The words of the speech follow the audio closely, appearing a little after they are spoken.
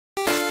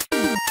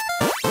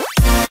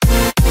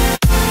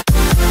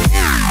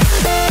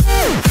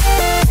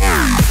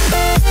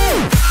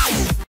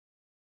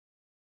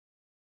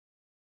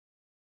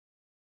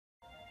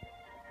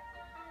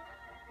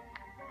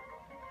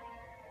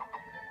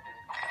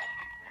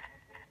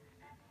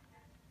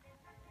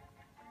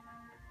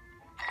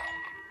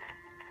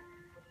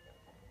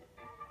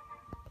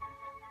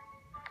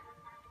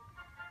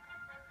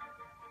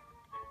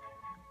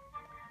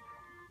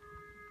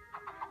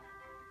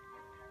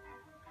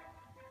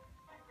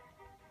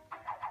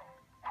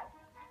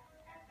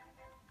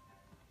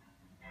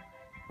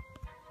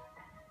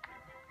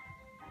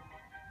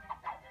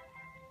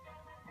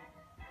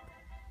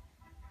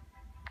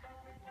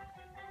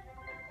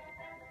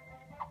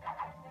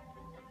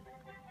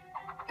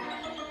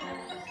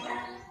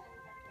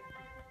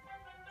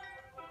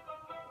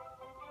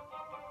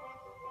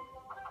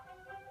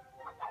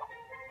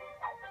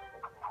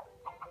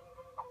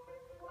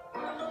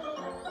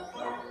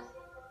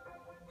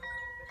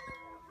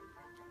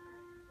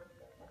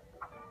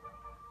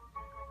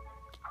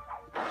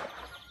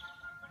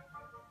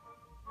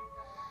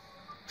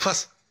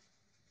Фас.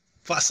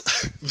 Фас.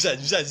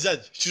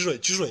 Взять. Чужой.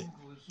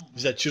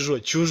 Взять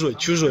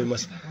чужой,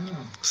 Мас.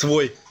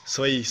 Свои.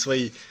 Чужой.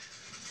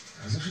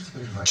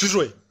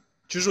 Свои.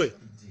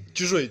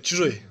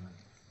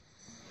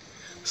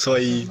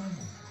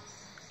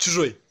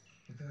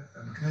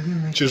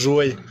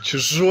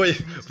 Чужой.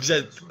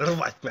 Взять,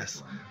 рвать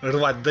мясо.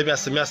 Рвать, до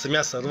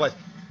мясо, рвать.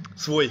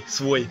 Свой.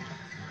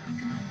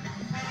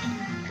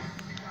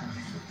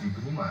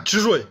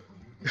 Чужой.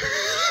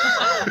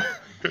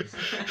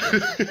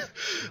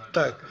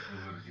 Так.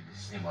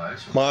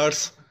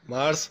 Марс.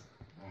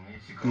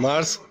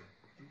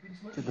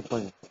 Что ты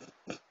понял?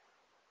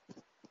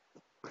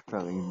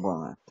 Какая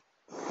ебаная.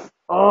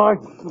 Ай,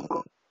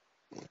 сука.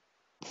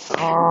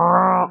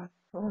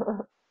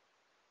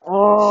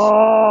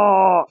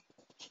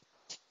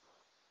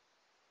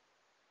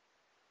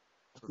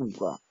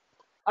 Сука.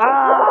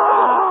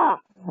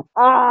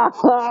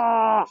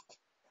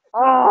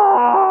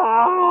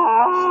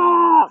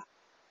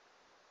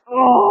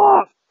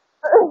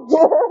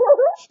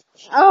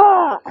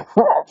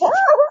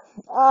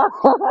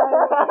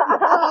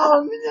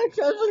 Меня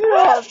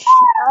кожрет.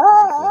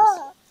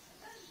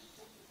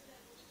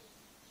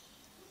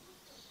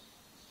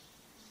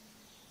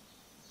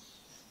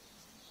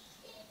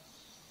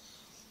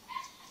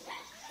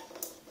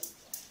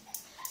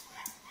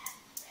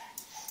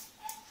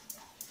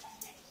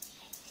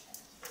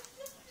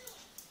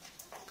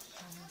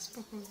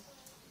 Спокойно.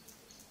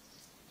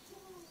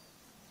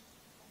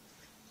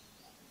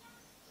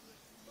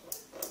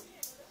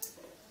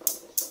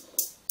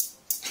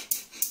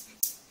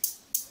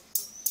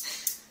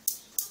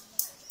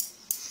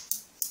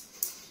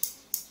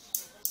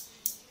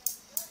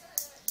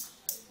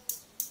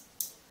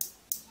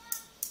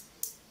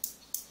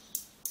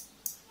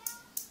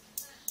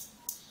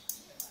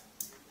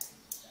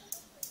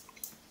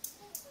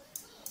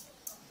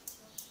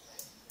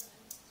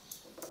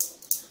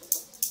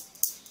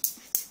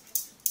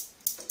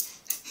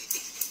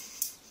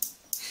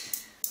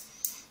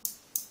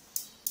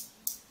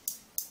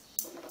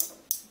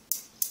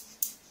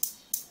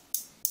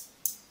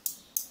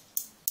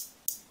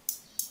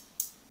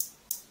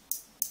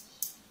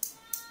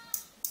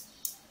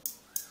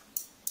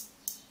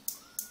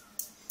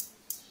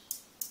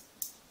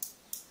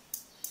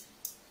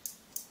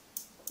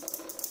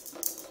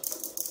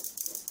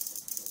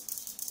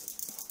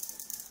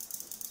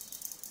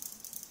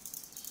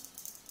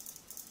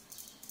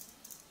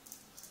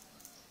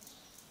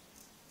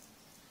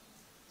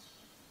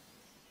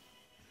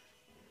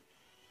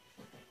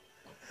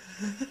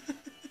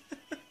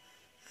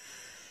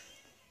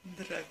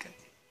 Драка.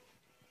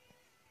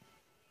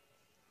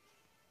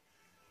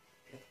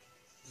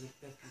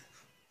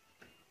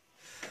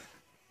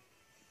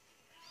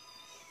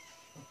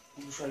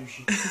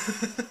 Удушающий.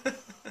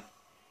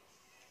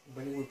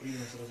 Болевой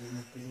прием сразу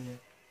ему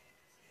применяет.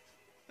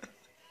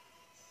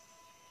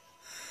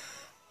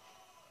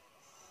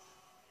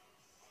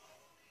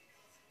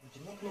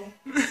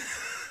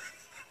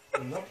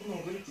 Напнул,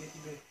 говорит, я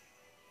тебе.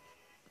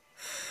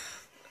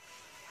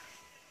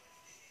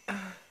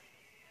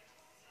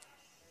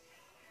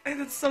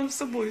 Этот сам с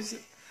собой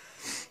все.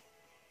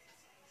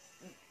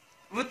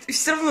 Вот и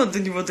все равно до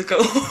него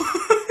докололся.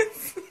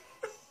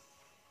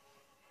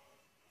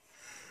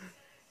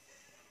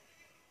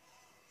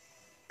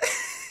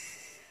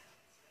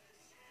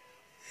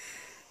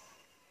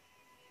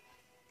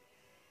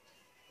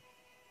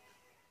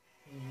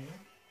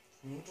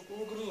 Ну,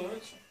 такого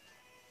огрызается.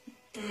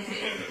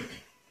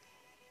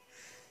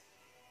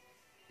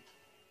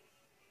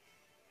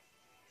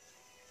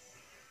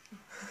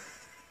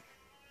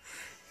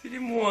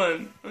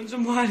 Филимон, он же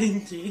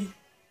маленький.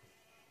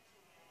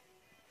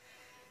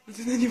 А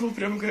ты на него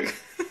прям как...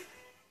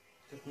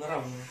 Как на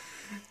равную.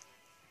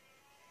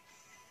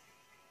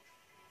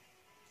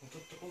 А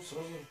тут такой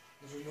сразу,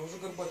 даже уже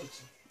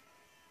горбатится.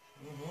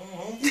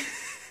 Угу.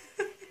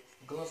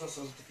 Глаза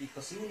сразу такие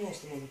косые у него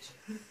становятся.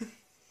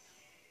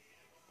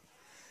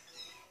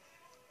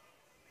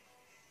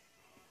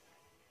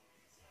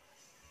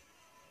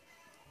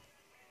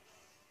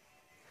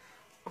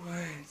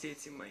 Ой,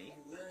 дети мои.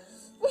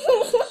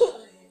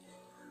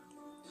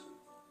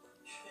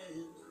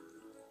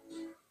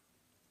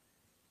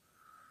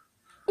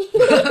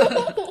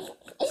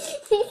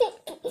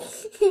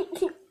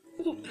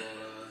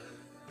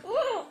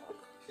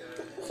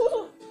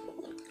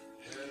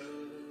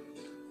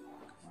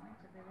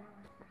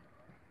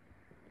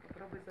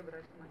 Попробуй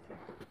забрать, Матя.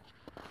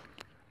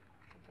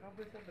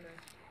 Попробуй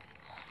забрать.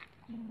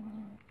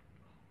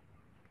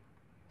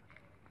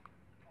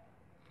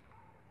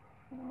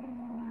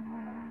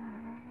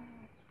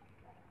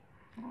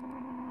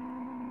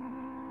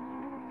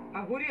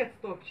 Огурец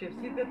топче.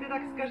 Ти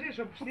так скажи,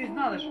 щоб всі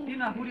знали, що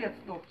він огурець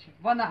топче.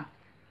 Вона.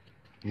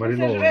 Це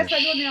жре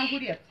солений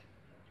огурець.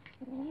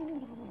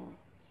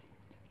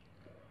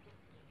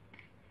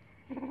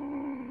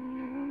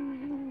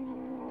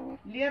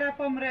 Лера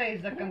помре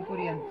із-за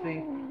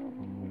конкуренції.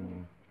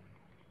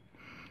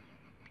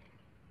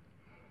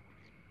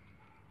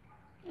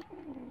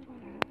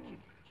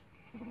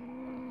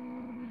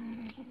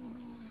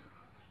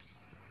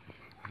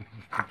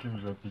 таким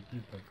же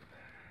аппетитом.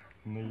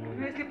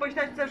 Ну, если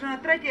посчитать, це вже на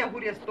третій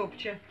огурець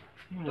топче,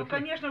 Ну, то,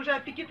 звісно, вже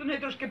апетит у неї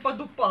трошки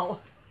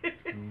подупав.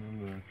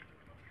 Ну да.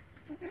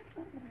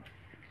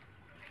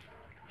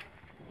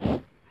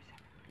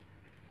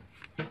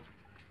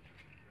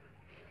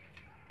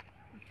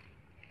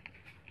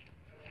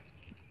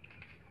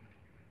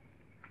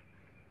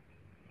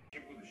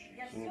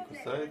 Не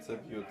кусается, а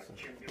бьется.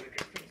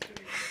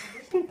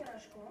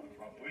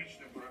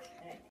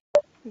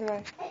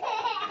 Давай.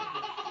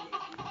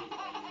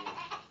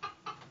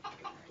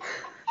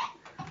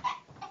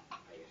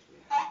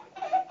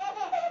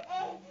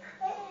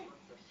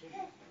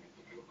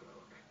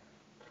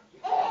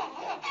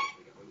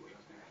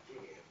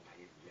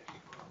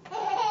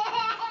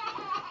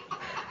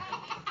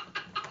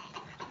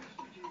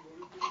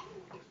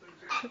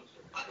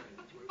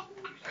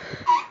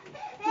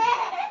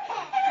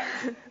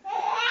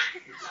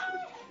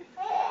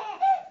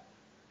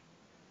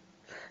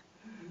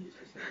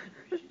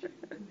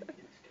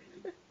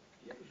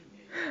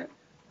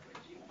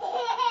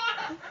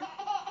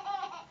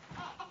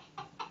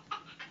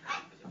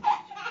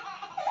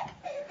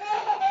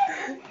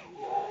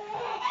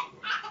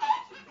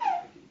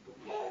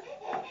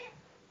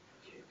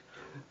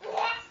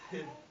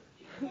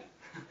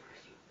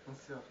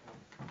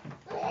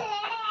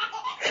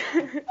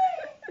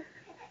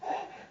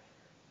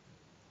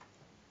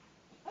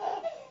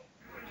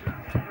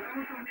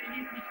 Потому что у меня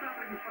есть мечта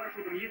прыгнуть с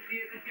парашютом. Если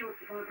эта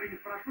девушка со мной прыгнет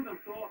с парашютом,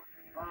 то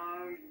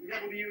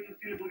я буду ей очень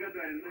сильно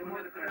благодарен. Мы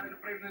можем даже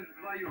прыгнуть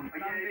вдвоем. А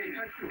я не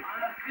хочу.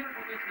 Она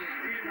сверху, то снизу.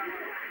 Или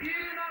наоборот.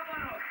 Или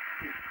наоборот.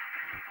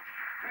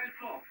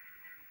 Кольцо.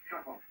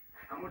 Как вам?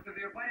 А может, это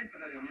ее парень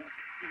подарил, нет?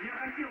 Я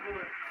хотел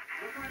бы...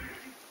 Буквально...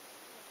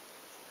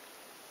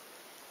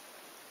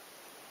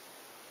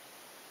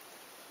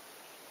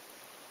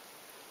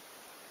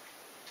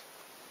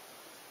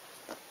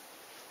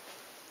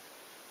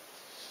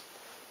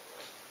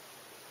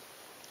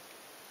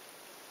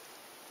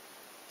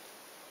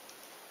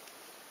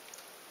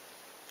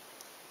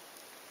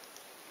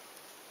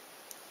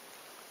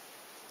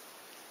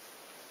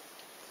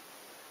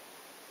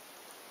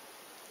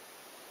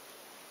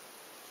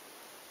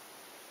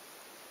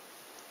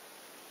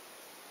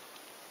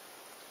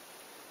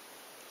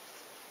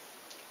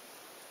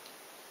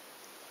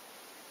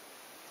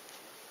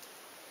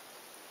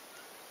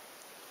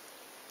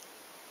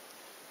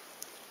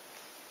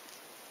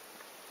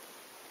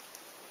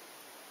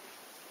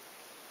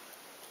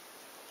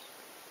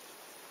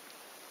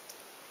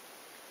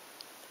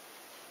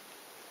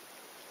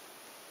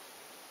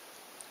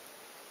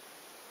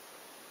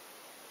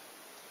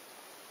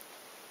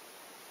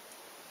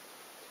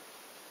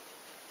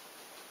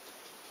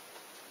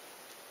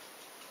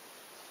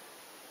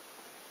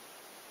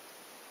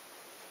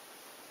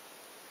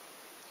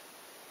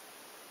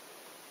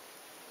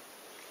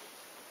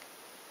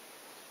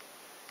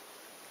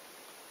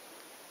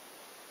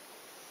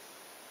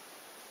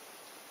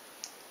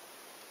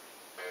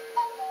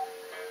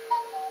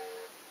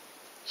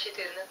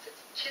 Четырнадцать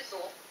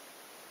часов